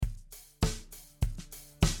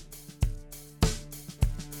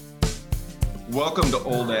Welcome to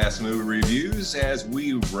Old Ass Movie Reviews as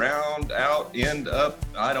we end up,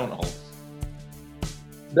 I don't know.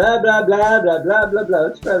 Blah, blah, blah, blah, blah, blah, blah.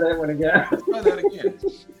 Let's try that one again. Let's try that again.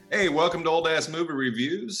 Hey, welcome to Old Ass Movie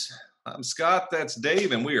Reviews. I'm Scott, that's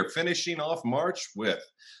Dave, and we are finishing off March with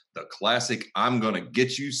the classic I'm Gonna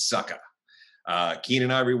Get You Sucker.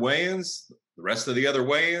 Keenen Ivory Wayans, the rest of the other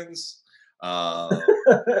Wayans,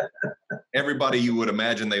 everybody you would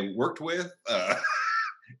imagine they worked with,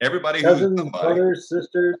 everybody Cousins, who's somebody. brothers,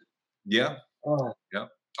 sisters. Yeah. Oh. Yeah.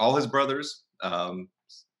 All his brothers,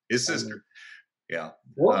 his sister. Yeah.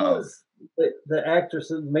 What was the actress,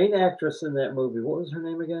 the main actress in that movie? What was her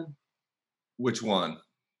name again? Which one?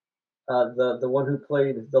 The one who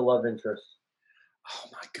played the love interest. Oh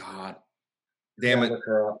my God! Damn it! Look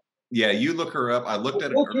her up. Yeah, you look her up. I looked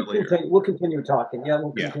at it earlier. We'll continue talking. Yeah,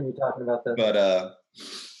 we'll continue talking about this. But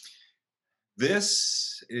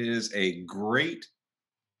this is a great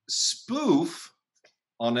spoof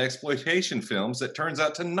on exploitation films that turns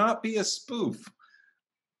out to not be a spoof.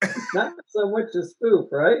 Not so much a spoof,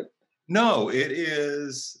 right? No, it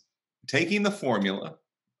is taking the formula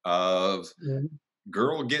of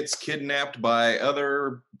girl gets kidnapped by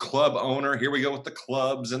other club owner. Here we go with the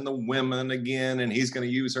clubs and the women again, and he's going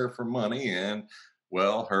to use her for money. And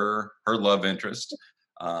well, her love interest,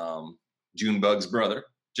 Junebug's brother,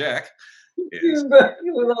 Jack, is Junebug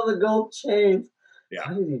with all the gold chains. Yeah,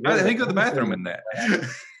 I think go to the bathroom in that.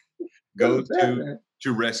 Goes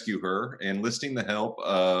to rescue her, enlisting the help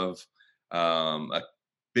of a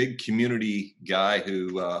big community guy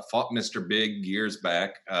who fought Mr. Big years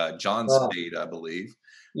back, John Spade, I believe.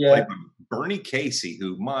 Yeah. Played by Bernie Casey,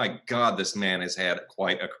 who, my God, this man has had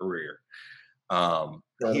quite a career.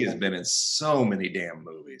 He has been in so many damn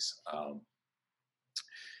movies.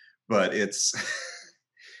 But it's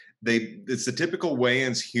the typical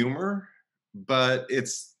Wayans humor, but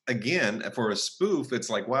it's, again, for a spoof, it's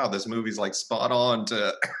like, wow, this movie's like spot on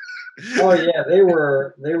to Oh yeah, they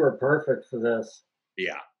were perfect for this.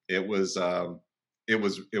 Yeah, it was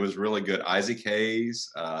really good. Isaac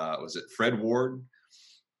Hayes, was it Fred Ward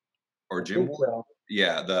or Jim Ward? So.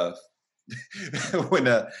 Yeah,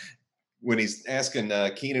 when he's asking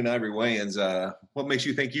Keenen Ivory Wayans, what makes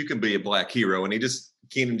you think you can be a black hero? And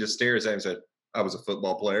Keenen just stares at him and said, I was a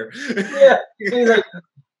football player. Yeah, he's like,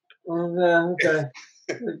 oh, yeah, okay.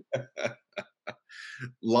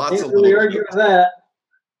 Lots Can't of really argue with that.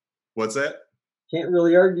 What's that? Can't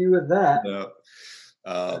really argue with that. No.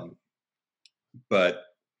 But,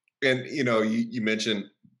 and you know, we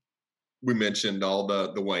mentioned all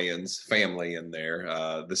the Wayans family in there.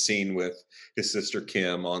 The scene with his sister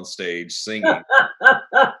Kim on stage singing.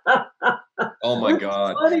 Oh my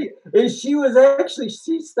God! Funny is she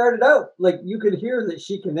started out like you could hear that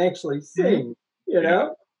she can actually sing. You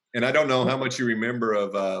know. And I don't know how much you remember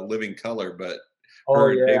of Living Color, but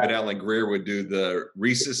David Alan Grier would do the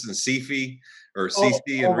Rhesus and Cece, or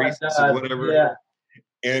Cece and Rhesus or whatever. Yeah.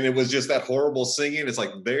 And it was just that horrible singing. It's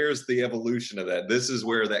like, there's the evolution of that. This is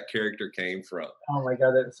where that character came from. Oh my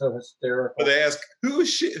God, that's so hysterical. But they ask,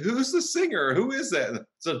 who's the singer? Who is that?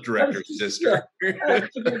 It's a director's sister. Yeah.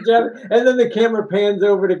 And then the camera pans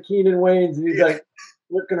over to Keenen Wayans, and he's like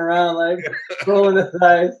looking around, like rolling his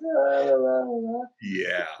eyes.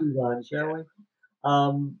 Yeah. Move on, shall we?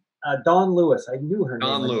 Dawn Lewis. I knew her name.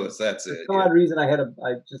 Dawn Lewis, that's it. For some odd reason, I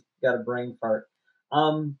just got a brain fart.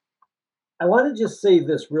 I want to just say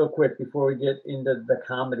this real quick before we get into the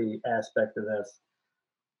comedy aspect of this.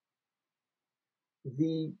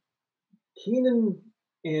 The Keenen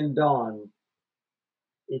and Dawn,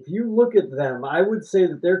 if you look at them, I would say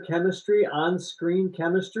that their chemistry, on-screen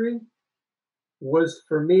chemistry, was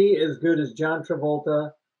for me as good as John Travolta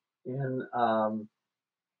and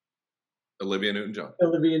Olivia Newton-John.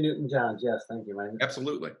 Olivia Newton-John, yes, thank you, man.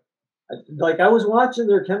 Absolutely. Like, I was watching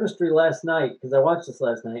their chemistry last night, because I watched this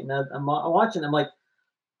last night, and I'm watching, I'm like,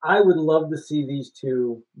 I would love to see these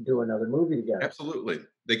two do another movie together. Absolutely.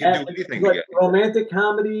 They can do anything like together. Romantic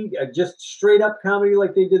comedy, just straight up comedy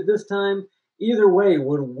like they did this time, either way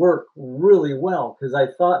would work really well, because I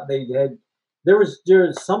thought there was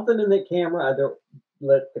something in the camera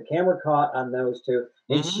that the camera caught on those two.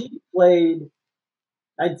 And she played,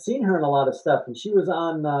 I'd seen her in a lot of stuff, and she was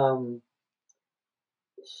on,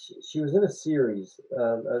 she was in a series. It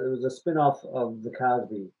was a spinoff of The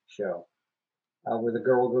Cosby Show, where the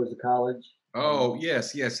girl goes to college. Oh,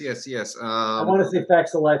 yes. I want to say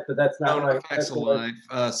Facts of Life, but that's not right. Facts of Life.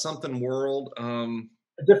 Something World. A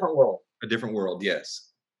Different World. A Different World,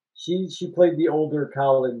 yes. She played the older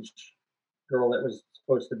college girl that was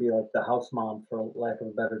supposed to be like the house mom, for lack of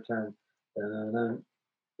a better term. There's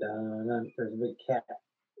a big cat.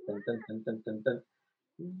 Dun, dun, dun, dun, dun, dun.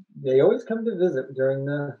 They always come to visit during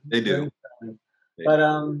the They do. filming. They But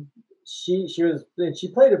do. she was and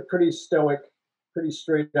she played a pretty stoic, pretty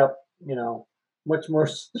straight up, much more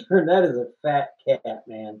stern. That is a fat cat,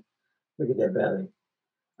 man. Look at that belly.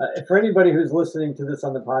 For anybody who's listening to this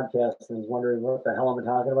on the podcast and is wondering what the hell I'm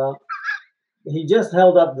talking about, he just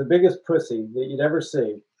held up the biggest pussy that you'd ever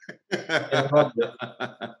see and rubbed it.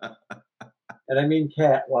 And I mean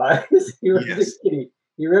cat wise. He rubbed the Yes. kitty.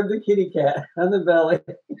 He rubbed the kitty cat on the belly.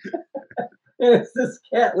 And it's this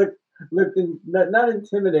cat looked not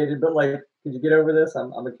intimidated, but like, could you get over this?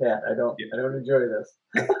 I'm a cat. I don't Yeah. I don't enjoy this.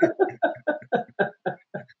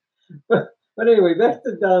 But anyway, back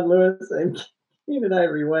to Don Lewis and Keenan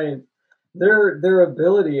Ivory Wayans. Their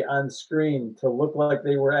ability on screen to look like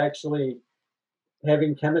they were actually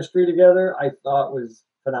having chemistry together, I thought was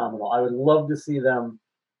phenomenal. I would love to see them.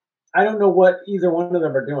 I don't know what either one of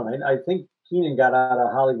them are doing. I think Keenan got out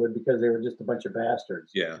of Hollywood because they were just a bunch of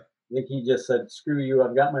bastards. Yeah. I think he just said, "Screw you!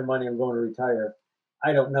 I've got my money. I'm going to retire."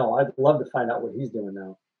 I don't know. I'd love to find out what he's doing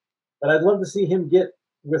now. But I'd love to see him get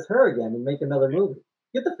with her again and make another movie.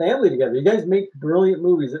 Get the family together. You guys make brilliant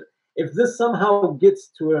movies. If this somehow gets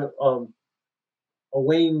to a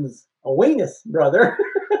Waynes brother,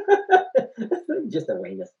 just a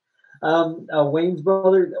Waynes, a Waynes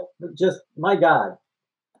brother, just my God,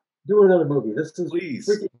 do another movie. This is Please.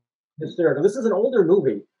 freaking hysterical. This is an older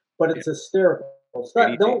movie, but it's hysterical. Stop,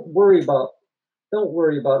 88. don't worry about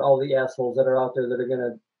all the assholes that are out there that are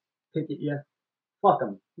gonna pick at you. Fuck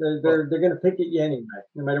them. They're gonna pick at you anyway,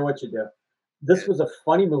 no matter what you do. This was a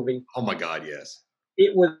funny movie. Oh my God, yes.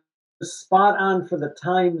 It was spot on for the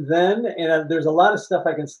time then, and there's a lot of stuff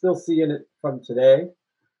I can still see in it from today.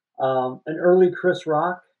 An early Chris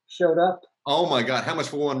Rock showed up. Oh my God, how much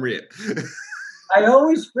for one rib? I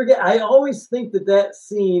always forget. I always think that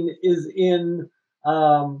scene is in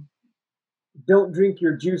 "Don't Drink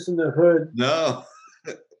Your Juice in the Hood." No.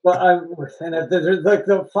 But there's like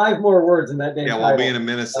 5 more words in that damn Yeah, title. while being a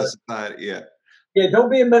menace to society. Yeah. Yeah, don't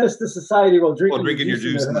be a menace to society while While drinking drinking your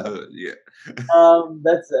juice in the hood. hood. Yeah.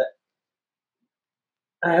 That's it.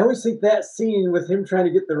 I always think that scene with him trying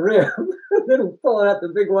to get the rib, then pulling out the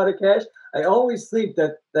big wad of cash. I always think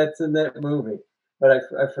that that's in that movie, but I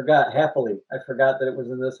forgot. Happily, I forgot that it was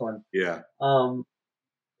in this one. Yeah. Um,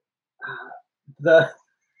 the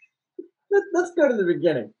let's go to the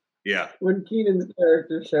beginning. Yeah. When Keenan's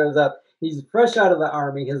character shows up, he's fresh out of the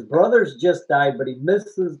army. His brother's just died, but he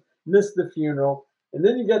missed the funeral. And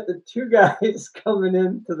then you got the two guys coming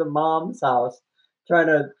into the mom's house, trying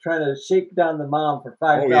to shake down the mom for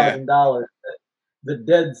 $5,000 that the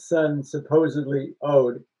dead son supposedly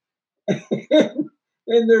owed.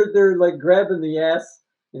 And they're like grabbing the ass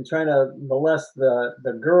and trying to molest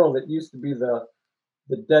the girl that used to be the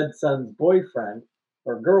dead son's boyfriend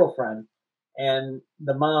or girlfriend. And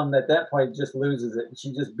the mom at that point just loses it, and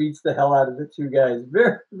she just beats the hell out of the two guys.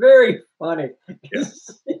 Very, very funny. Yeah.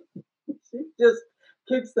 She just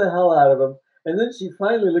kicks the hell out of him, and then she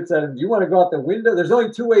finally looks at him. Do you want to go out the window? There's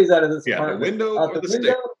only 2 ways out of this Yeah, the apartment: window out or the the window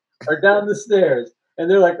stairs. or down the stairs.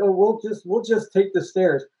 And they're like, "Oh, we'll just take the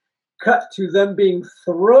stairs." Cut to them being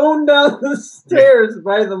thrown down the stairs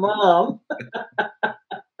by the mom.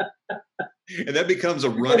 And that becomes a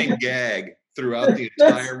running gag throughout the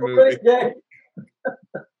entire movie.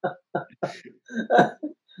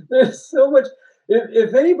 There's so much.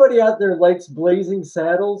 If anybody out there likes Blazing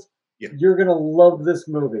Saddles, Yeah. you're gonna love this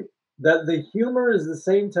movie. That the humor is the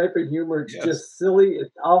same type of humor. It's Yes. just silly.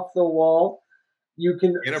 It's off the wall. You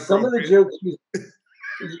can some of the Inappropriate.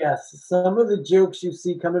 jokes some of the jokes you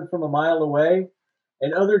see coming from a mile away,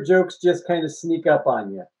 and other jokes just kind of sneak up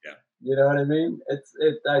on you. Yeah. You know what I mean?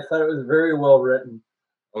 I thought it was very well written.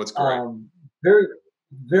 Oh, it's great. Very,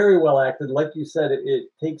 very well acted. Like you said, it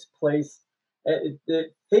takes place.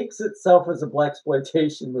 It fakes itself as a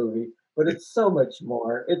blaxploitation movie, but it's so much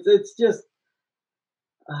more. It's just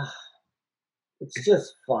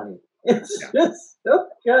funny. It's just so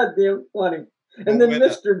goddamn funny. And then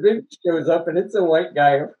Mr. Big shows up, and it's a white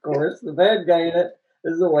guy, of course. The bad guy in it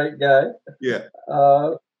is a white guy. Yeah.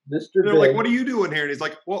 Mr. They're Big. like, "What are you doing here?" And he's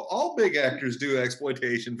like, "Well, all big actors do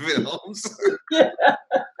exploitation films." Yeah.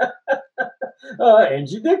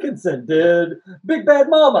 Angie Dickinson did Big Bad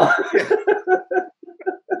Mama.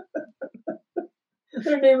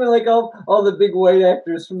 They're naming like all the big white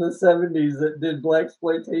actors from the 70s that did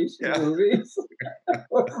blaxploitation movies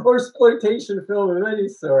or exploitation film of any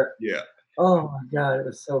sort. Yeah. Oh my God, it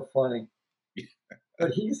was so funny. Yeah.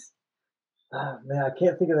 But man, I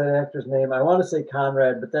can't think of that actor's name. I want to say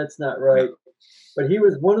Conrad, but that's not right. No. But he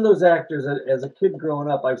was one of those actors that, as a kid growing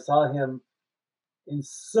up, I saw him in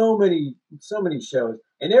so many shows.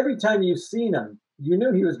 And every time you've seen him, you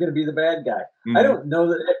knew he was going to be the bad guy. I Mhm. don't know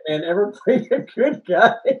that that man ever played a good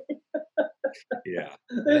guy. Yeah.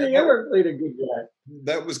 That he ever played a good guy.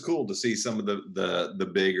 That was cool to see some of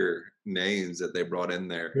the bigger names that they brought in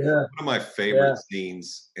there. Yeah, One of my favorite yeah.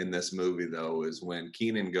 scenes in this movie, though, is when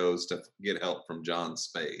Keenan goes to get help from John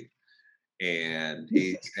Spade, and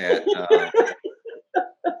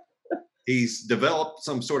he's developed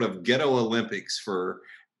some sort of ghetto Olympics for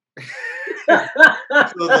so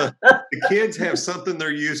the kids have something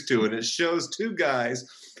they're used to, and it shows two guys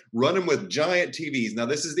running with giant TVs. Now,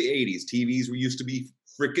 this is the 80s. TVs were used to be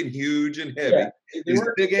freaking huge and Yeah, heavy. they These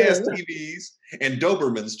weren't big ass thin. TVs, and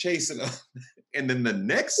Dobermans chasing them. And then the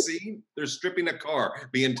next scene, they're stripping a car,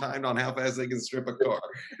 being timed on how fast they can strip a car.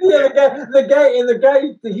 Yeah,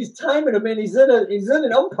 he's timing him, and he's in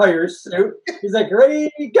an umpire suit. He's like, ready,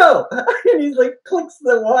 go, and he's like, clicks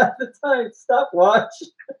the time stopwatch.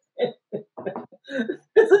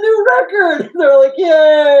 It's a new record. They're like,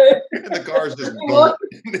 yay! And the car's just They going. walk,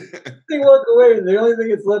 they walk away, and the only thing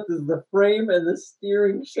that's left is the frame and the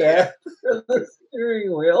steering Yeah. shaft for the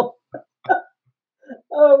steering wheel.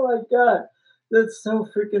 Oh my god, that's so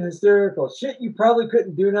freaking hysterical. Shit, you probably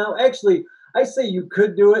couldn't do now. Actually, I say you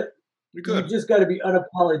could do it. We You could. just got to be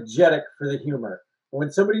unapologetic for the humor. When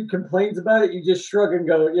somebody complains about it, you just shrug and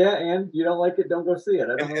go, "Yeah, and you don't like it, don't go see it."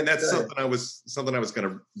 I don't know And what to that's tell you. something I was going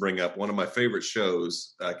to bring up. One of my favorite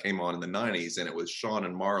shows came on in the '90s, and it was Sean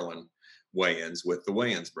and Marlon Wayans with the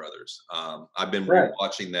Wayans brothers. I've been Right?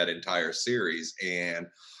 rewatching that entire series, and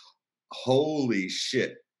holy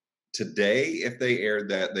shit! Today, if they aired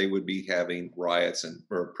that, they would be having riots and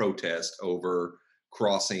or protest over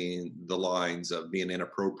crossing the lines of being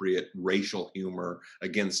inappropriate racial humor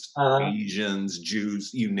against Uh, Asians,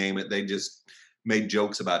 Jews, you name it. They just made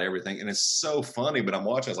jokes about everything. And it's so funny, but I'm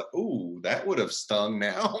watching, I was like, ooh, that would have stung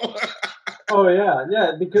now. oh yeah,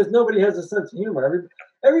 yeah. Because nobody has a sense of humor.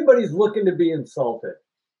 Everybody's looking to be insulted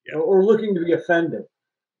Yeah, or looking to be offended.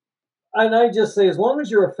 And I just say, as long as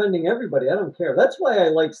you're offending everybody, I don't care. That's why I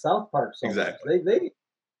like South Park so much. exactly. They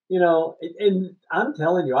and I'm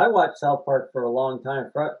telling you, I watched South Park for a long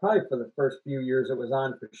time, probably for the first few years it was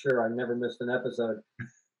on for sure. I never missed an episode.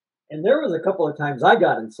 And there was a couple of times I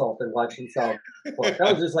got insulted watching South Park.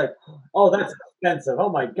 I was just like, "Oh, that's offensive. Oh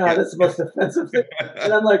my God, Yeah. that's the most offensive thing."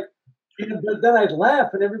 And I'm like, but then I'd laugh,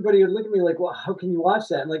 and everybody would look at me like, "Well, how can you watch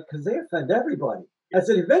that?" I'm like, "Because they offend everybody." I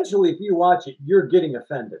said, "Eventually, if you watch it, you're getting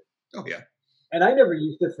offended." Oh, yeah. And I never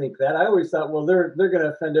used to think that. I always thought, well, they're going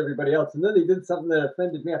to offend everybody else. And then they did something that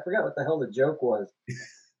offended me. I forgot what the hell the joke was.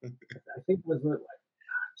 I think it was like,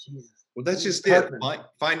 Jesus, Well, that's it was just it. Cartman.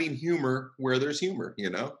 Finding humor where there's humor, you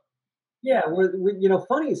know? Yeah,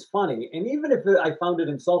 funny is funny. And even if I found it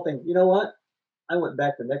insulting, you know what? I went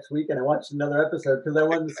back the next week and I watched another episode because I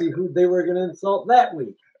wanted to see who they were going to insult that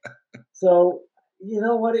week. So, you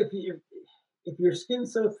know what? If your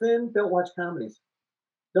skin's so thin, don't watch comedies.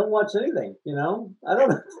 Don't watch anything. I don't know what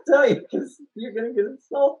to tell you because you're going to get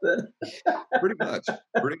insulted. Pretty much.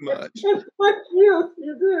 Pretty much. And fuck you,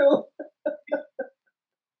 you do.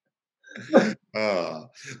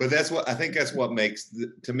 But that's what I think that's what makes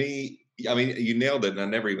to me. I mean, you nailed it, and I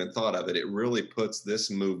never even thought of it. It really puts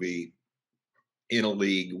this movie in a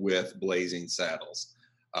league with Blazing Saddles,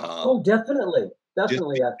 um, Oh, definitely, just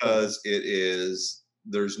definitely. I think, because it is.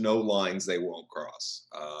 There's no lines they won't cross,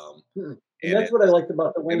 and and that's what I liked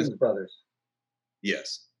about the it is Wayans brothers.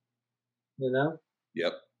 yes, You know,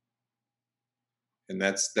 yep, and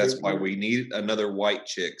they, that's why we need another White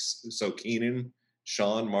Chicks. So Keenan,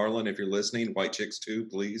 Sean, Marlon, if you're listening, White Chicks too,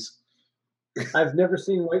 please. I've never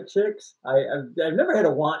seen White Chicks. I've never had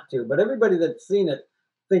a want to, but everybody that's seen it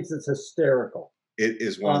thinks it's hysterical. It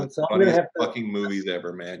is one of the So I'm gonna funniest have to fucking movies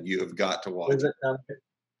ever, man. You have got to watch it. visit.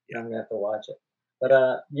 Yeah. I'm gonna have to watch it.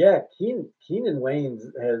 But yeah, Keenan Wayans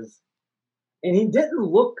has, and he didn't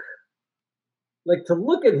look like, to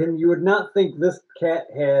look at him, you would not think this cat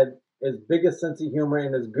had as big a sense of humor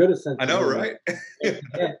and as good a sense I of know, humor. right?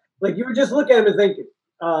 And, like, you would just look at him and think,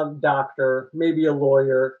 doctor, maybe a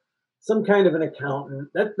lawyer, some kind of an accountant.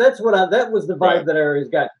 That was the Right. vibe that I always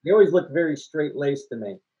got. He always looked very straight laced to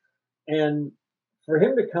me, and for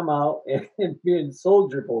him to come out and being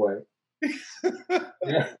Soldier Boy,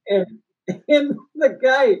 and and the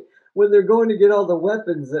guy, when they're going to get all the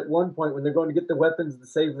weapons at one point, when they're going to get the weapons to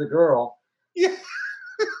save the girl, Yeah.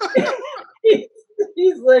 he's,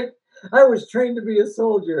 he's like, I was trained to be a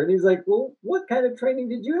soldier. And he's like, well, what kind of training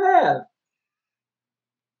did you have?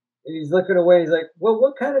 And he's looking away. He's like, well,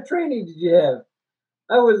 what kind of training did you have?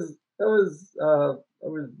 I was,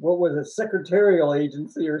 what was a secretarial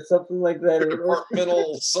agency or something like that. Or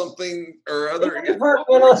Interdepartmental something or other. Yeah.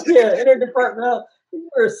 interdepartmental, yeah, interdepartmental. You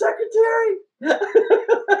were a secretary? So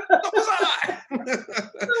was I.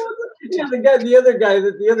 Yeah, the other guy,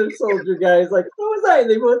 the other soldier guy is like, so was I.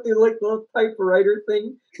 They both do like the little typewriter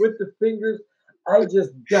thing with the fingers. I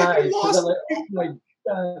just he died because I'm lost. like, oh my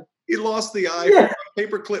god. He lost the eye from Yeah, a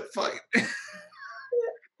paperclip fight.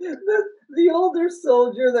 the older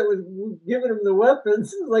soldier that was giving him the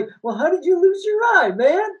weapons is like, well, how did you lose your eye,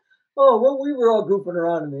 man? Oh, well, we were all goofing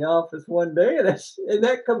around in the office one day, and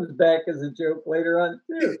that comes back as a joke later on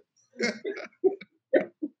too.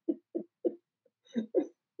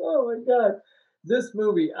 Oh my god. This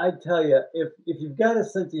movie, I tell you, if you've got a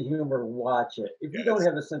sense of humor, watch it. If you don't Yes.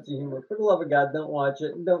 have a sense of humor, for the love of God, don't watch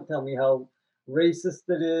it, and don't tell me how racist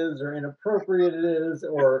it is or inappropriate it is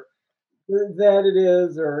or that it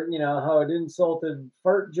is or how it insulted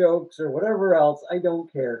fart jokes or whatever else. I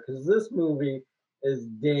don't care because this movie is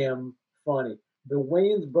damn funny. The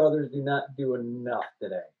Wayans brothers do not do enough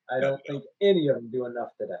today. I No, don't think any of them do enough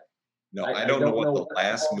today. no, I I don't know don't what know the what the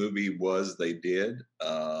last hell. movie was they did.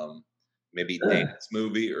 Maybe dance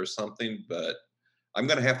movie or something, but I'm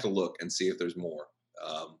gonna have to look and see if there's more.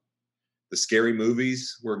 Um, the scary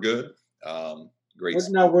movies were good. Great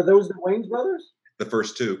Now, spook. were those the Wayans brothers? The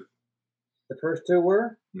first two. The first two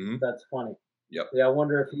were? Mhm. That's funny. Yep. Yeah, I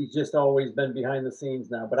wonder if he's just always been behind the scenes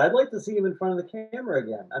now. But I'd like to see him in front of the camera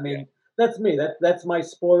again. I Yeah. mean, that's me. That's my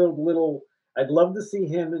spoiled little. I'd love to see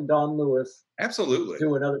him and Don Lewis Absolutely.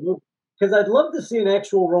 do another movie because I'd love to see an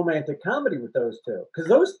actual romantic comedy with those two. Because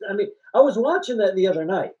those, I mean, I was watching that the other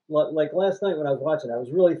night, like last night when I was watching. I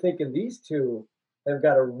was really thinking these two have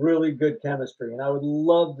got a really good chemistry, and I would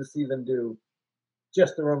love to see them do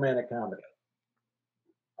just a romantic comedy,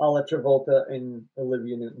 a la Travolta and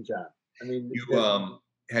Olivia Newton-John. I mean, You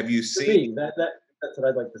have you to seen me, that's what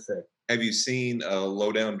I'd like to say.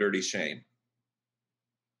 Low Down Dirty Shame?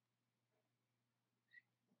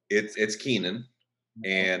 It's Keenan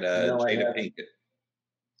and No, I Jada haven't. Pinkett.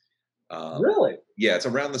 Um, Really? yeah, it's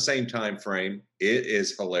around the same time frame. It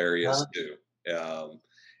is Huh? hilarious too. Um,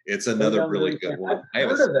 it's Low another Down really Dirty good Shame. I've one. I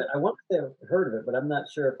haven't. heard of it. I want to say I've heard of it, but I'm not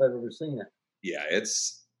sure if I've ever seen it. Yeah,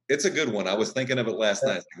 it's a good one. I was thinking of it last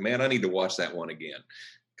Okay. night. Like, man, I need to watch that one again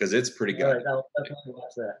because it's pretty All right, goddamn I'll funny. definitely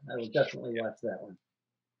watch that. I will definitely watch that one.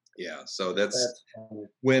 Yeah, so that's That's funny.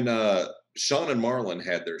 when Sean and Marlon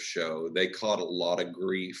had their show. They caught a lot of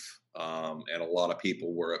grief, and a lot of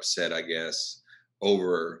people were upset, I guess,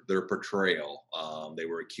 over their portrayal. They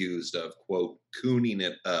were accused of quote cooning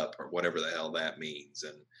it up or whatever the hell that means,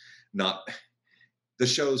 and not the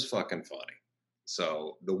show's fucking funny.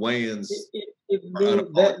 So the Wayans are Me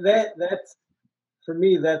unapologetic. that's for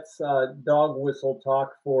me that's dog whistle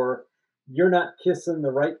talk for you're not kissing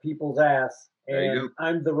the right people's ass, There you and go.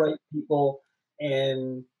 I'm the right people,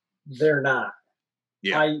 and they're not.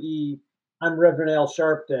 Yeah, I.e., I'm Reverend Al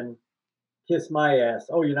Sharpton. Kiss my ass.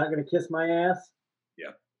 Oh, you're not going to kiss my ass?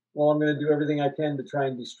 yeah. Well, I'm going to do everything I can to try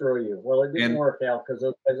and destroy you. Well, it didn't And work out because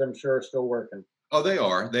those guys, I'm sure, are still working. oh, they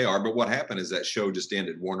are. But what happened is that show just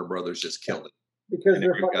ended. Warner Brothers just Yeah, killed it. They because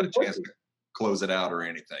never they're even got a fucking chance pussies. to close it out or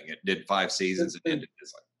anything. It did 5 seasons and Because ended.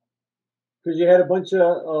 It's like, you had a bunch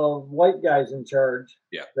of white guys in charge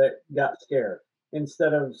yeah, that got scared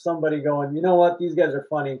instead of somebody going, you know what, these guys are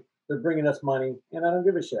funny. They're bringing us money, and I don't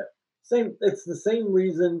give a shit. It's the same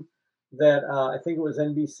reason that I think it was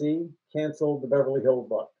NBC canceled the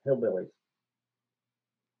Hillbillies.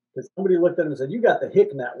 Because somebody looked at him and said, "You got the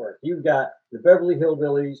Hick Network. You've got the Beverly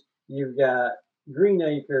Hillbillies. You've got Green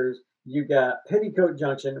Acres. You got Petticoat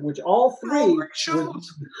Junction, which all they're all three great were the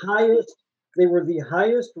shows. highest. They were the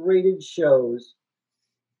highest rated shows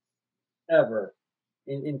ever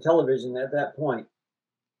in television at that point.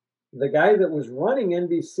 The guy that was running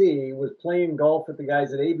NBC was playing golf with the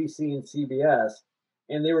guys at ABC and CBS,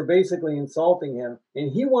 and they were basically insulting him.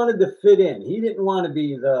 And he wanted to fit in. He didn't want to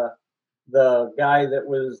be the guy that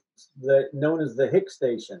was known as the Hick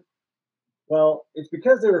Station. Well, it's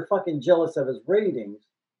because they were fucking jealous of his ratings.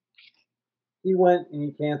 He went and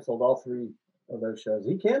he canceled all three of those shows.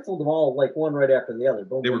 He canceled them all like one right after the other.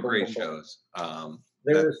 Boom, They were boom, boom, great boom, boom. shows.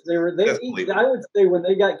 They That were they were they. that's I believable. would say when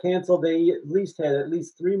they got canceled, they at least had at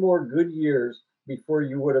least three more good years before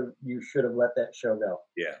you should have let that show go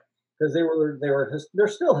Yeah, because they're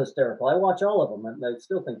still hysterical. I watch all of them and I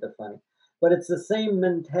still think they're funny, but it's the same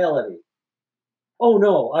mentality. Oh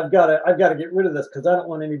no, I've got to get rid of this because I don't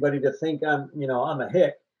want anybody to think I'm a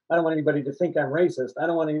hick. I don't want anybody to think I'm racist. I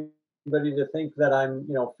don't want anybody to think that I'm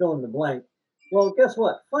fill in the blank. Well, guess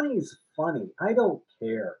what? Funny is funny. I don't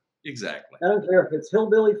care. exactly. I don't care if it's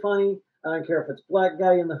hillbilly funny. I don't care if it's black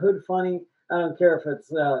guy in the hood funny. I don't care if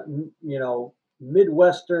it's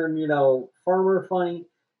Midwestern farmer funny.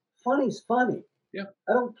 Funny's funny. Yeah.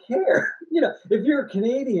 I don't care. If you're a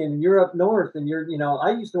Canadian and you're up north and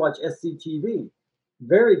I used to watch SCTV,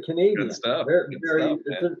 very Good Canadian, stuff. very, Good very, stuff,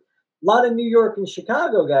 it's man. a lot of New York and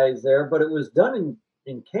Chicago guys there, but it was done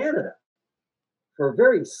in Canada for a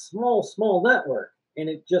very small, small network. And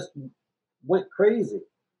it just went crazy.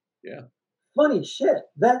 Yeah. Funny shit.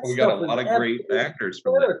 That We got a stuff was lot of great absolutely actors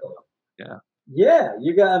from that. hysterical. Yeah. Yeah,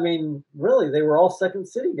 I mean, really, they were all Second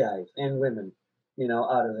City guys and women,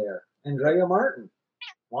 out of there. Andrea Martin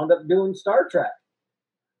wound up doing Star Trek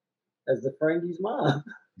as the Ferengie's mom.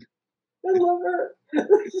 I love her.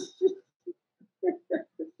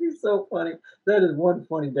 She's so funny. That is one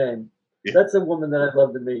funny dame. Yeah. That's a woman that I'd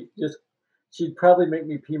love to meet. She'd probably make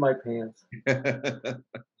me pee my pants.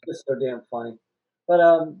 Just so damn funny. But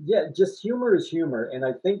yeah, just humor is humor, and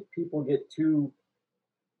I think people get too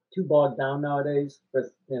bogged down nowadays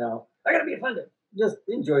with, I gotta be offended. Just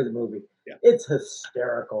enjoy the movie. Yeah. It's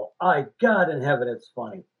hysterical. God in heaven, it's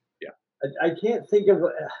funny. Yeah. I can't think of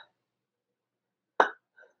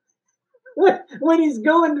when he's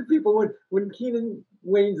going to people when Keenan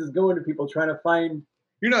Waynes is going to people trying to find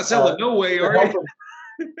You're not selling no way, to are help you?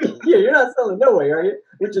 him. Yeah, you're not selling no way, are you?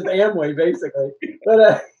 Which is Amway basically.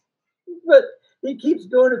 But he keeps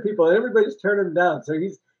going to people and everybody's turning him down. So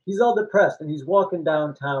he's all depressed and he's walking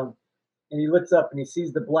downtown and he looks up and he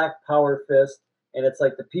sees the Black Power fist and it's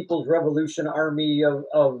like the People's Revolution Army of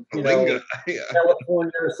Kalinga. Yeah.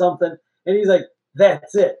 California or something. And he's like,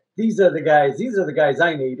 that's it. These are the guys. These are the guys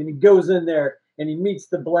I need. And he goes in there and he meets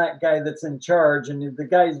the black guy that's in charge. And the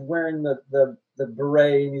guy's wearing the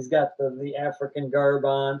beret and he's got the African garb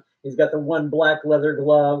on. He's got the one black leather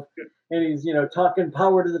glove. And he's, talking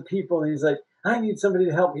power to the people. And he's like, I need somebody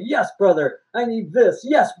to help me. Yes, brother. I need this.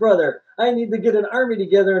 Yes, brother. I need to get an army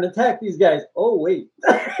together and attack these guys. Oh, wait.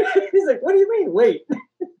 He's like, what do you mean, wait?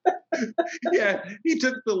 Yeah, he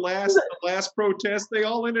took the last protest. They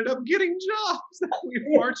all ended up getting jobs.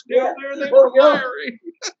 We marched down there. They were hiring.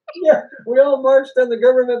 Yeah, we all marched on the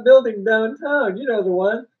government building downtown. You know the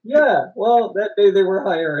one. Yeah. Well, that day they were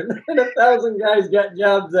hiring, and 1,000 guys got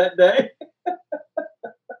jobs that day.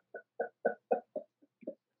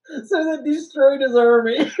 So they destroyed his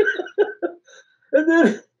army, and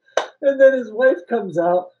then his wife comes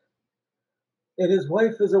out, and his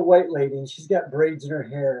wife is a white lady, and she's got braids in her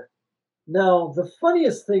hair. Now, the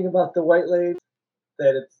funniest thing about the white lady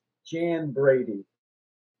that it's Jan Brady,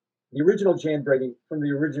 the original Jan Brady from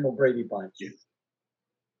the original Brady Bunch. Yes.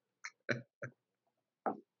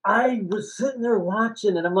 I was sitting there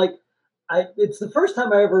watching, and I'm like, it's the first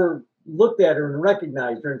time I ever looked at her and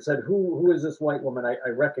recognized her and said, "Who is this white woman?" I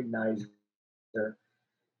recognize her.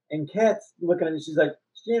 And Kat's looking at me. She's like,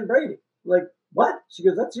 "It's Jan Brady." I'm like, what? She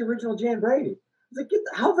goes, "That's the original Jan Brady." I was like,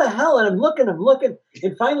 how the hell? And I'm looking,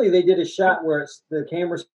 and finally they did a shot where the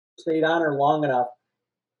camera stayed on her long enough,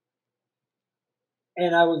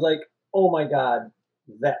 and I was like, "Oh my god,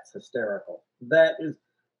 that's hysterical." That is.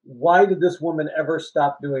 Why did this woman ever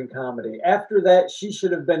stop doing comedy? After that, she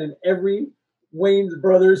should have been in every Wayne's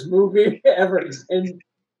Brothers movie ever. And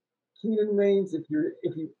Keenan Waynes, if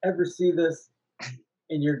you ever see this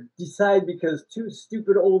and you decide because two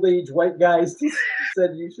stupid old age white guys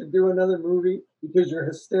said you should do another movie because you're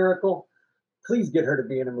hysterical, please get her to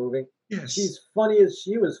be in a movie. Yes. She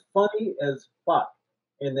was funny as fuck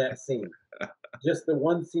in that scene. Just the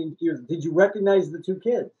one scene did you recognize the two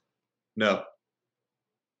kids? No.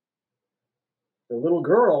 The little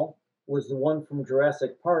girl was the one from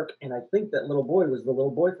Jurassic Park, and I think that little boy was the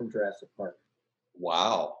little boy from Jurassic Park.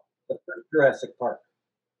 Wow. The first Jurassic Park.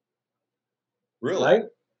 Really? Right?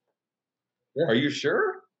 Yeah. Are you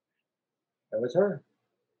sure? That was her.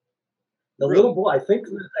 The really? Little boy. I think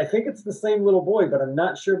it's the same little boy, but I'm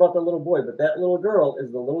not sure about the little boy. But that little girl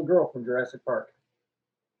is the little girl from Jurassic Park.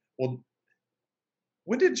 Well,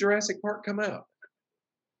 when did Jurassic Park come out?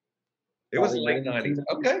 It was late 90s.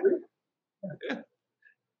 Okay. Yeah.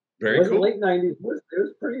 Very cool. It wasn't late 90s. It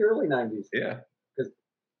was pretty early 90s. Yeah.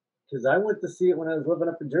 Because I went to see it when I was living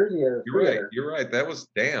up in Jersey at a theater. You're right. That was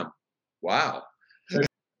damn. Wow.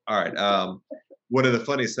 All right. One of the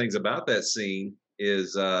funniest things about that scene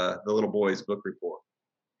is the little boy's book report.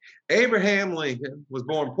 Abraham Lincoln was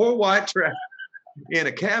born poor white trash in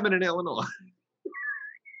a cabin in Illinois.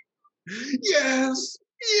 Yes.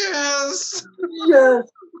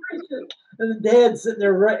 And the dad's sitting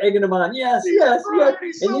there egging him on. Yes. Right.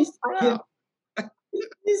 And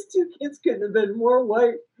these two kids couldn't have been more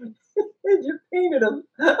white. And you painted them.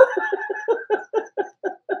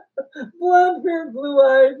 Blonde hair, blue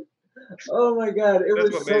eyed. Oh my god, it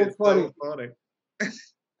was so funny.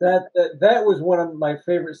 That was one of my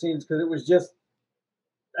favorite scenes because it was just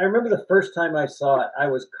I remember the first time I saw it, I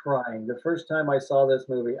was crying. The first time I saw this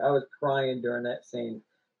movie, I was crying during that scene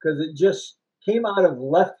because it just came out of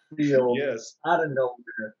left field, Yes. out of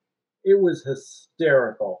nowhere. It was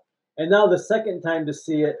hysterical. And now the second time to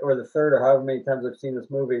see it, or the third, or however many times I've seen this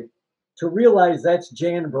movie, to realize that's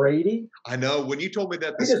Jan Brady, I know. When you told me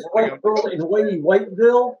that this greatest morning, white I'm girl in Whitey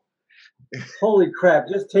Whiteville. Holy crap!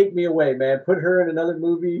 Just take me away, man. Put her in another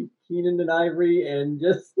movie, Keenan and Ivory, and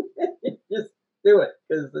just just do it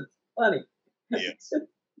because it's funny. yes.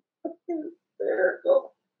 It's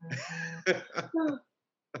hysterical.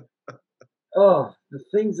 Oh, the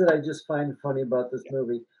things that I just find funny about this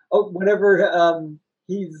movie. Oh, whenever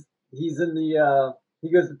he's in the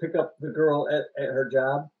he goes to pick up the girl at her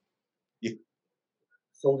job. Yeah.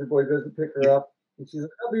 Soldier Boy goes to pick her up, and she's like,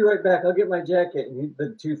 "I'll be right back. I'll get my jacket." And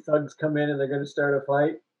the two thugs come in, and they're going to start a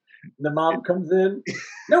fight. And the mom comes in.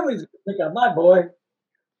 Nobody's going to pick on my boy.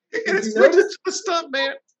 And Did you it's like notice? a stunt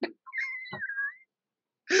man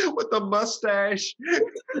with a mustache.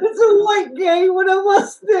 It's a white guy with a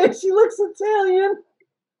mustache. He looks Italian.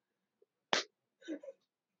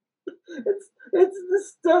 It's the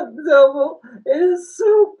stunt double. It is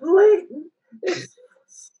so blatant. It's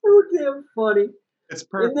so damn funny. It's And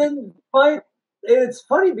perfect. then and it's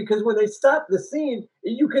funny because when they stop the scene,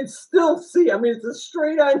 you can still see. I mean, it's a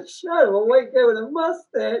straight on shot of a white guy with a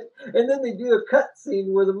mustache, and then they do a cut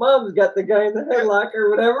scene where the mom's got the guy in the Yeah. headlock or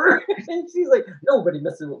whatever, and she's like, "Nobody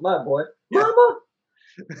messes with my boy, Yeah. Mama.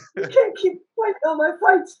 You can't keep fighting all my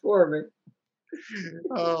fights for me."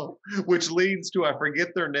 Oh, which leads to I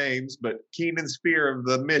forget their names, but Keenan's fear of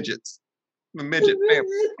the midgets, the midget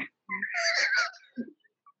family,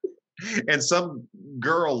 and some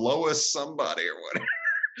girl Lois somebody or whatever.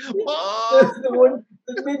 Mom,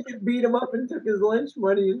 The midget beat him up and took his lunch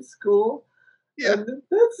money in school. yeah, And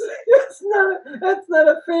that's not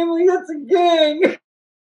a family, that's a gang.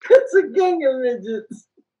 It's a gang of midgets.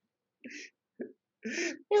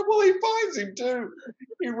 and well, he finds him too.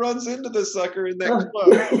 He runs into the sucker in that Oh,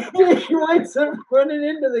 club. he winds up running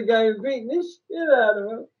into the guy and beating the shit out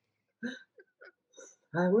of him.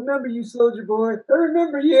 I remember you, soldier boy. I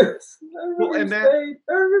remember you. I Well, remember you, and that Spade.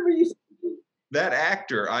 I remember you. that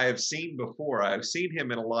actor I have seen before. I've seen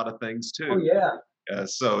him in a lot of things Oh too. yeah,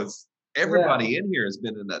 So it's yeah. everybody in here has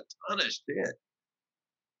been in a ton of shit.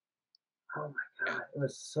 Oh my Yeah, god, it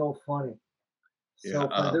was so funny. yeah. So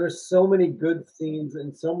funny. There were so many good scenes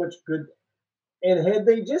and so much good. And had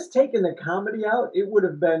they just taken the comedy out, it would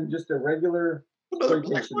have been just a regular Another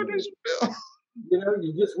black exploitation movie. exploitation film. You know,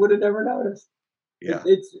 you just would have never noticed. Yeah,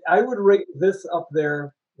 It's I would rate this up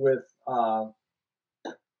there with what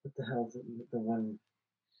the hell is it, the one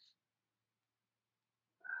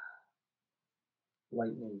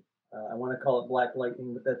lightning? I want to call it Black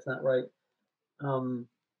Lightning, but that's not right. Um,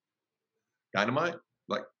 Dynamite.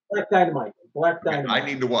 Like, Black Dynamite. Black okay, I Dynamite.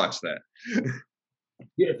 need to watch that.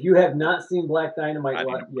 If you have not seen Black Dynamite I need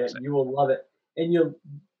to watch yet, that. you will love it, and you'll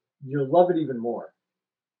love it even more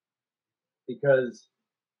because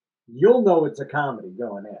you'll know it's a comedy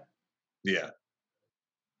going in. Yeah,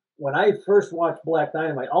 When I first watched Black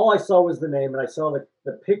Dynamite, all I saw was the name, and I saw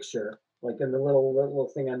the picture, like in the little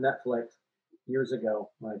thing on Netflix years ago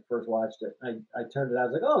when I first watched it. I turned it. I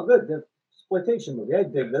was like, oh, good, the exploitation movie. I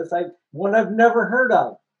dig this. One I've never heard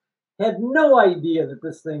of. Had no idea that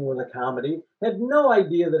this thing was a comedy. Had no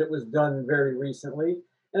idea that it was done very recently.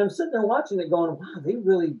 And I'm sitting there watching it, going, wow,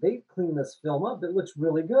 they cleaned this film up. It looks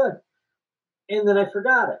really good. And then I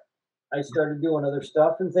forgot it. I started doing other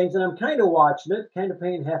stuff and things, and I'm kind of watching it, kind of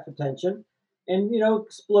paying half attention, and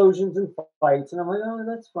explosions and fights, and I'm like, oh,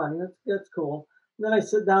 that's funny, that's cool. And then I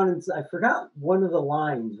sit down and I forgot one of the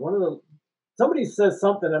lines. Somebody says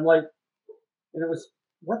something. I'm like, and it was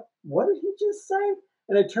what did he just say?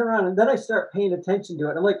 And I turn around and then I start paying attention to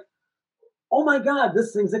it. I'm like, oh my god,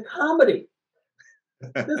 this thing's a comedy.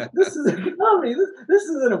 This is a comedy. This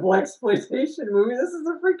isn't a black exploitation movie. This is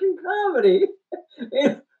a freaking comedy.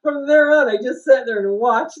 And from there on, I just sat there and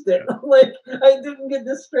watched it. Like I didn't get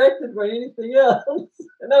distracted by anything else.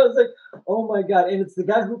 And I was like, oh my god! And it's the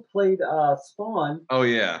guy who played Spawn. oh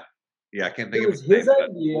yeah, yeah. I can't It think of was his name, his but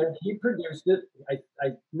idea. He produced it.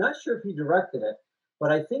 I'm not sure if he directed it,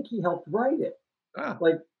 but I think he helped write it. ah,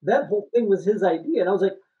 Like that whole thing was his idea, and I was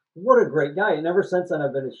like, what a great guy! And ever since then,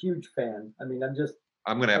 I've been a huge fan. I mean, I'm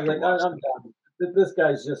gonna I have was to like, watch I'm that. done. This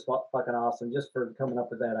guy's just fucking awesome, just for coming up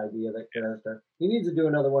with that idea, that Yeah. character. He needs to do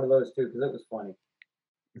another one of those too, because it was funny.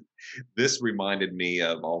 This reminded me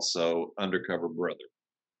of also Undercover Brother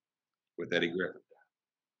with Eddie Griffin.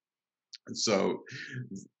 And so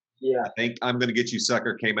I Yeah. think I'm gonna get you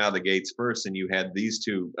sucker came out of the gates first, and you had these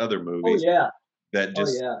two other Oh movies yeah. that Oh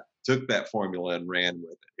just yeah. took that formula and ran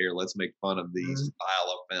with it. Here, let's make fun of these Mhm.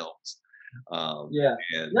 style of films. Yeah.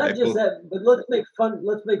 And they Not just both, that, but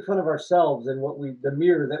let's make fun of ourselves and the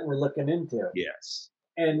mirror that we're looking into. yes,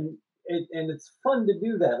 And it's fun to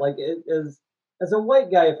do that. Like as a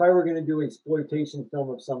white guy, if I were going to do a exploitation film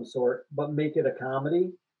of some sort, but make it a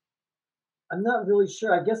comedy, I'm not really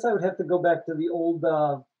sure. I guess I would have to go back to the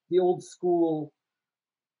old school.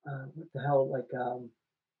 What the hell, like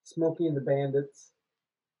Smokey and the Bandits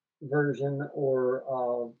version,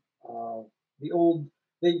 or the old.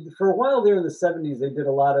 They for a while there in the '70s, they did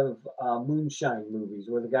a lot of moonshine movies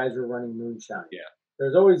where the guys were running moonshine. yeah,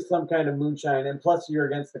 There's always some kind of moonshine, and plus you're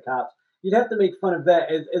against the cops. You'd have to make fun of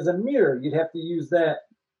that as a mirror. You'd have to use that,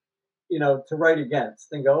 to write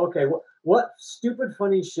against and go, okay, what stupid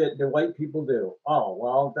funny shit do white people do? Oh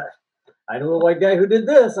well, I know a white guy who did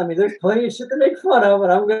this. I mean, there's plenty of shit to make fun of,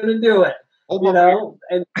 and I'm going to do it. hold You my beer. know,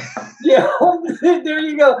 and yeah, there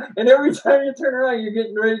you go. And every time you turn around, you're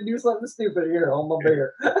getting ready to do something stupid. Here, hold my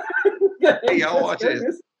beer. Hey, y'all, watch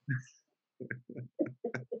this.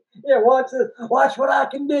 Yeah, watch this. Watch what I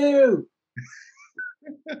can do.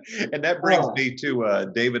 And that brings Oh. me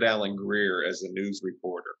to David Allen Greer as a news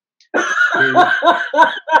reporter, I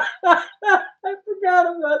forgot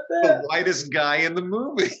about the that. whitest guy in the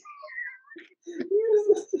movie.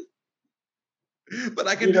 But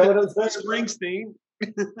I can You do know that what I'm with saying? Springsteen.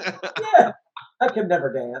 Yeah, I could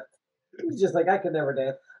never dance. He's just like I could never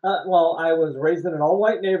dance. Well, I was raised in an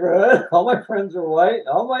all-white neighborhood. All my friends were white.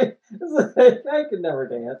 I could never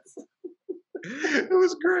dance. It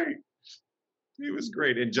was great. He was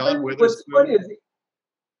great. And John And what's funny Witherspoon. is,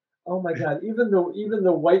 oh my God, even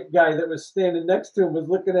the white guy that was standing next to him was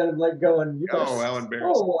looking at him like going, "You are Oh, how so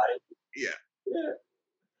embarrassing. white." Yeah, Yeah.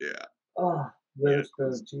 yeah, Oh, yeah. It was,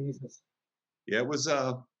 Witherspoon, Jesus. yeah, it was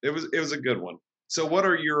a good one. So what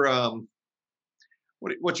are your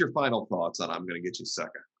what's your final thoughts on I'm gonna get you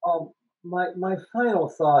second? Um, my final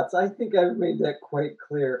thoughts. I think I've made that quite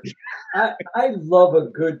clear. I love a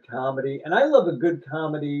good comedy, and I love a good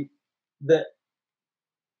comedy that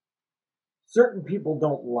certain people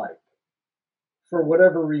don't like for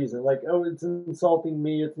whatever reason. Like, oh, it's insulting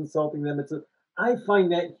me, it's insulting them. I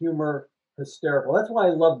find that humor hysterical. That's why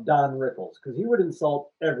I love Don Rickles because he would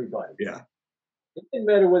insult everybody. Yeah, It didn't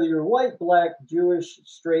matter whether you were white, black, Jewish,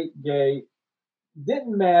 straight, gay.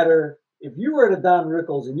 Didn't matter if you were at a Don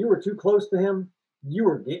Rickles and you were too close to him. You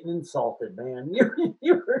were getting insulted, man.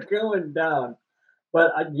 You were going down.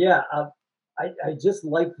 But yeah, I just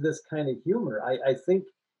like this kind of humor. I think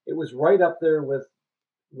it was right up there with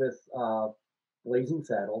Blazing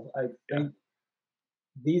Saddles. I yeah, think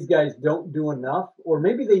these guys don't do enough, or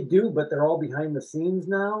maybe they do, but they're all behind the scenes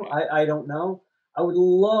now. yeah, I don't know. I would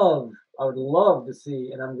love to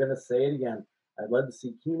see, and I'm gonna say it again. I'd love to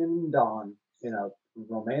see Keenan and Dawn,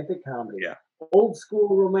 romantic comedy, yeah, old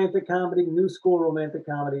school romantic comedy, new school romantic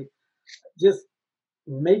comedy. Just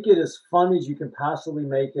make it as fun as you can possibly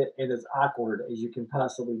make it, and as awkward as you can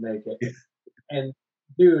possibly make it. yeah, And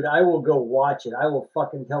dude, I will go watch it. I will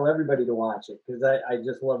fucking tell everybody to watch it because I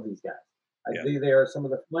just love these guys. I yeah. think they are some of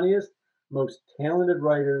the funniest, most talented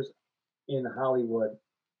writers in Hollywood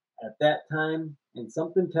at that time. And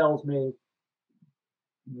something tells me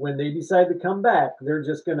when they decide to come back, they're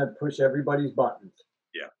just going to push everybody's buttons.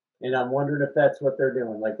 Yeah. And I'm wondering if that's what they're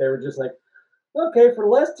doing. Like they were just like, okay, for the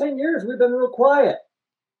last 10 years, we've been real quiet,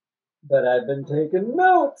 but I've been taking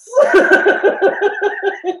notes.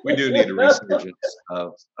 We do need a resurgence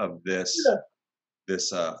of this I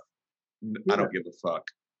Yeah, don't give a fuck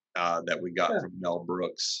that we got yeah, from Mel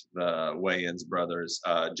Brooks, the Wayans brothers.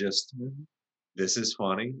 Just mhm, this is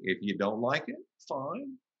funny. If you don't like it,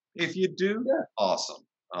 fine. If you do, yeah, awesome.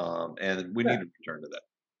 And we need yeah, to return to that.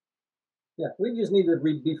 yeah. We just need to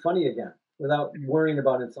be funny again without worrying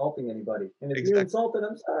about insulting anybody. And if you're Exactly. insulted,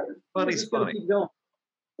 I'm sorry. We're Funny's just going to funny. keep going.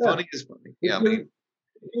 Yeah. Funny is funny. If Yeah, I mean, you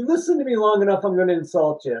if you listen to me long enough, I'm going to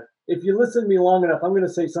insult you. If you listen to me long enough, I'm going to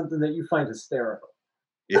say something that you find hysterical.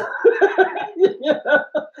 yeah, Yeah.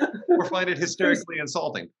 or find it Face, hysterically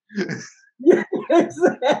insulting. yeah,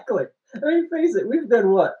 exactly. I mean, face it. We've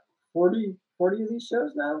done what, 40 of these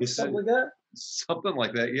shows now, You something said like that. something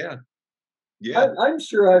like that. Yeah, yeah, I'm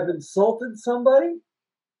sure I've insulted somebody,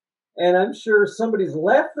 and I'm sure somebody's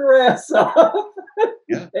laughed their ass off.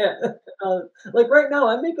 yeah. Yeah, like right now,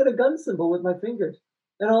 I'm making a gun symbol with my fingers,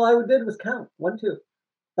 and all I did was count 1, 2,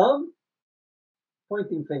 thumb,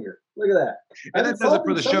 pointing finger. Look at that. And I'm that does it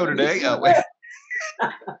for insulting the show somebody today. doing Wait,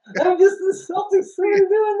 that. I'm just insulting somebody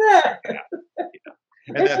doing that.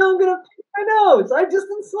 and And now I'm gonna pick my nose. I just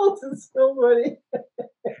insulted somebody.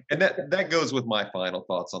 that goes with my final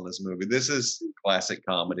thoughts on this movie. This is classic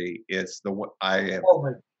comedy. It's the one I have Oh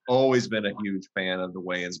my always been a huge fan of the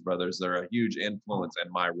Wayans brothers. They're a huge influence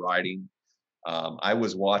in my writing. I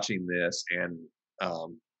was watching this, and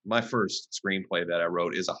my first screenplay that I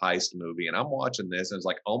wrote is a heist movie, and I'm watching this, and it's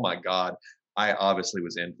like, oh my God, I obviously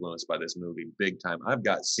was influenced by this movie big time. I've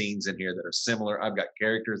got scenes in here that are similar. I've got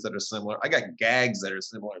characters that are similar. I got gags that are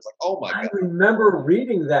similar. It's like, oh my I God. remember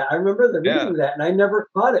reading that. I remember reading that, and I never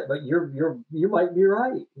caught it. But you might be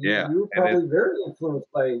right. You were probably very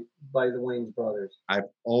influenced by the Wayans brothers. I've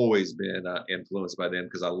always been influenced by them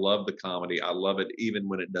because I love the comedy. I love it even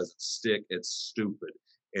when it doesn't stick. It's stupid.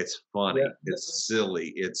 It's funny. It's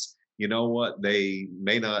silly. It's, you know what? They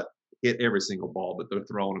may not hit every single ball, but they're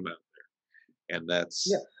throwing them out there, and that's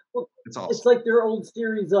it's awesome. It's like their old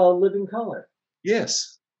series, Living Color.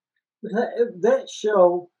 Yes. That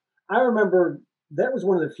show, I remember that was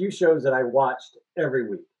one of the few shows that I watched every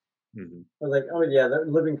week. Mm-hmm. I was like, oh yeah, that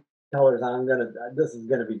Living Colors. This is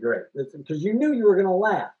gonna be great, because you knew you were gonna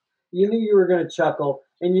laugh, you knew you were gonna chuckle,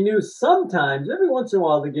 and you knew sometimes, every once in a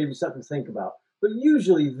while, they gave you something to think about, but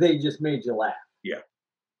usually they just made you laugh. Yeah.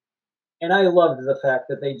 And I loved the fact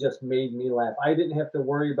that they just made me laugh. I didn't have to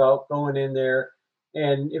worry about going in there,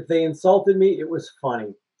 and if they insulted me, it was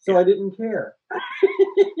funny, so I didn't care.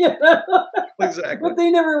 You know? Exactly. But they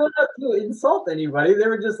never went out to insult anybody. They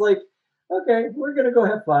were just like, okay, we're going to go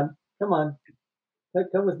have fun. Come on.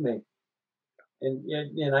 Come with me.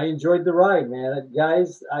 And I enjoyed the ride, man.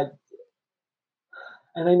 Guys, I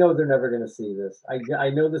know they're never going to see this. I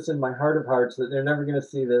know this in my heart of hearts that they're never going to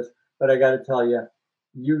see this, but I got to tell you,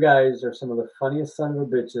 you guys are some of the funniest son of a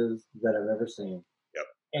bitches that I've ever seen. Yep.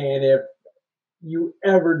 And if you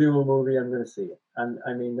ever do a movie, I'm going to see it.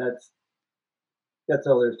 I mean, that's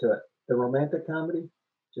all there is to it. The romantic comedy,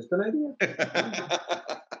 just an idea.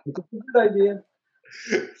 It's a good idea.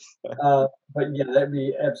 But yeah, that'd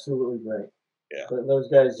be absolutely great. Yeah. But those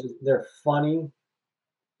guys, they're funny,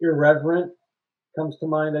 irreverent, comes to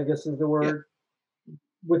mind, I guess is the word,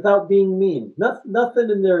 without being mean. Nothing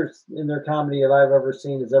in their comedy that I've ever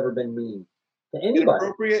seen has ever been mean to anybody.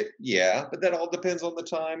 Inappropriate, yeah, but that all depends on the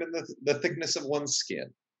time and the thickness of one's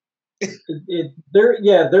skin.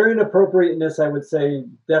 Their inappropriateness, I would say,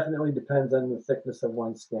 definitely depends on the thickness of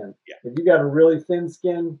one's skin. Yeah. If you got a really thin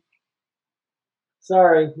skin,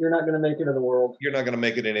 sorry, you're not going to make it in the world. You're not going to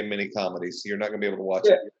make it in many comedies. You're not going to be able to watch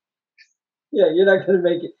it. Yeah, you're not going to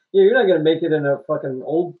make it. Yeah, you're not going to make it in a fucking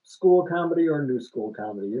old school comedy or new school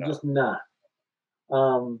comedy. You're just not.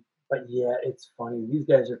 But yeah, it's funny. These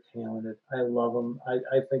guys are talented. I love them.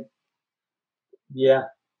 I think,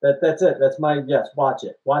 that's it. That's my guess. Watch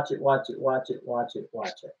it. Watch it. Watch it. Watch it. Watch it.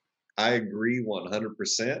 Watch it. I agree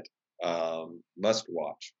 100%. Must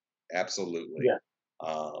watch. Absolutely. Yeah.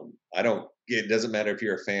 It doesn't matter if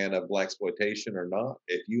you're a fan of blaxploitation or not.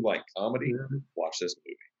 If you like comedy, watch this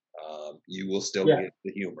movie. You will still get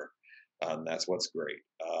the humor. That's what's great.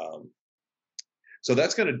 So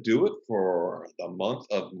that's going to do it for the month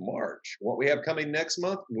of March. What we have coming next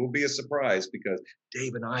month will be a surprise because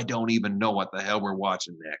Dave and I don't even know what the hell we're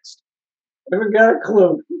watching next. I haven't got a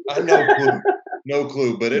clue. No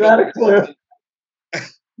clue, but it'll be clue.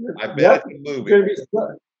 I bet it's a movie. It's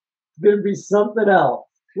going to be something else.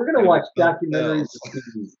 We're going to watch documentaries.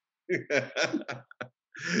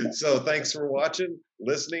 So thanks for watching,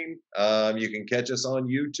 listening. You can catch us on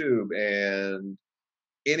YouTube and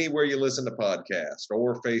anywhere you listen to podcasts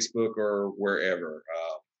or Facebook or wherever.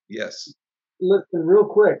 Yes. Listen, real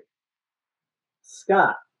quick.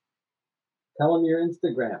 Scott, tell them your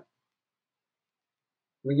Instagram.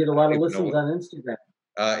 We get a lot of listens on Instagram.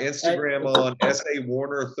 Instagram on SA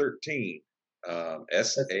Warner 13.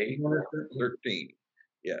 SA Warner 13.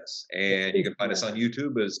 Yes. And you can find us on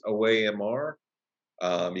YouTube as OAMR.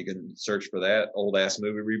 You can search for that. Old Ass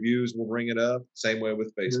Movie Reviews will bring it up. Same way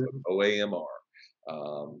with Facebook, OAMR.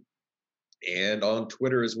 And on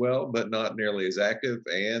Twitter as well, but not nearly as active.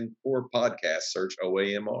 And for podcasts, search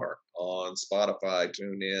OAMR on Spotify,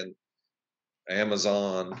 TuneIn,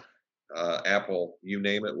 Amazon, Apple, you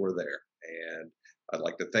name it, we're there. And I'd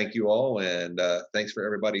like to thank you all, and thanks for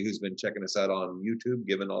everybody who's been checking us out on YouTube,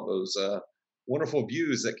 giving all those wonderful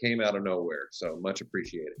views that came out of nowhere. So much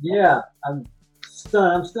appreciated. Yeah, I'm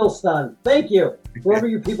stunned. I'm still stunned. Thank you. Whoever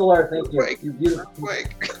you people are, thank you. You're beautiful.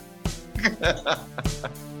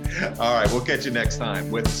 All right, we'll catch you next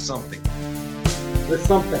time with something. With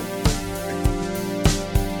something.